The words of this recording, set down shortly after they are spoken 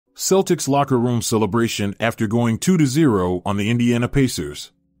Celtics Locker Room Celebration after going 2-0 on the Indiana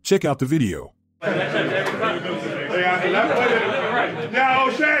Pacers. Check out the video. Yeah,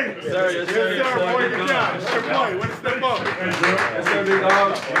 O'Shea. Yes, sir. Boy, good job. Good play. Way to step up. Yes, sir, big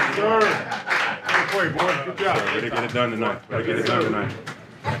dog. Yes, sir. Good play, boy. Good job. Way to get it done tonight. Way to get it done tonight.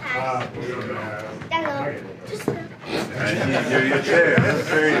 You're there. That's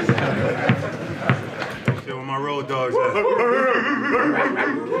serious. Shit with my road dogs. Right here.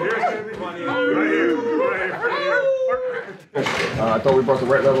 I thought we brought the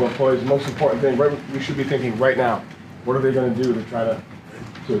right level of poise. The most important thing, we should be thinking right now. What are they going to do to try to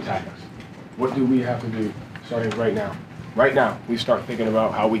attack us? What do we have to do starting right now? Right now, we start thinking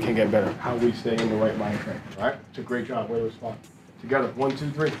about how we can get better, how we stay in the right mind frame. All right? It's a great job. Way to respond. Together. 1,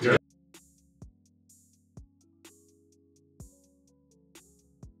 2, 3. Yeah.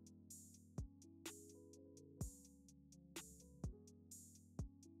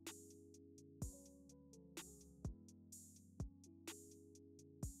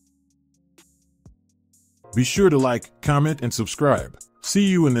 Be sure to like, comment, and subscribe. See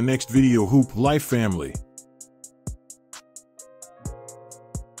you in the next video, Hoop Life family.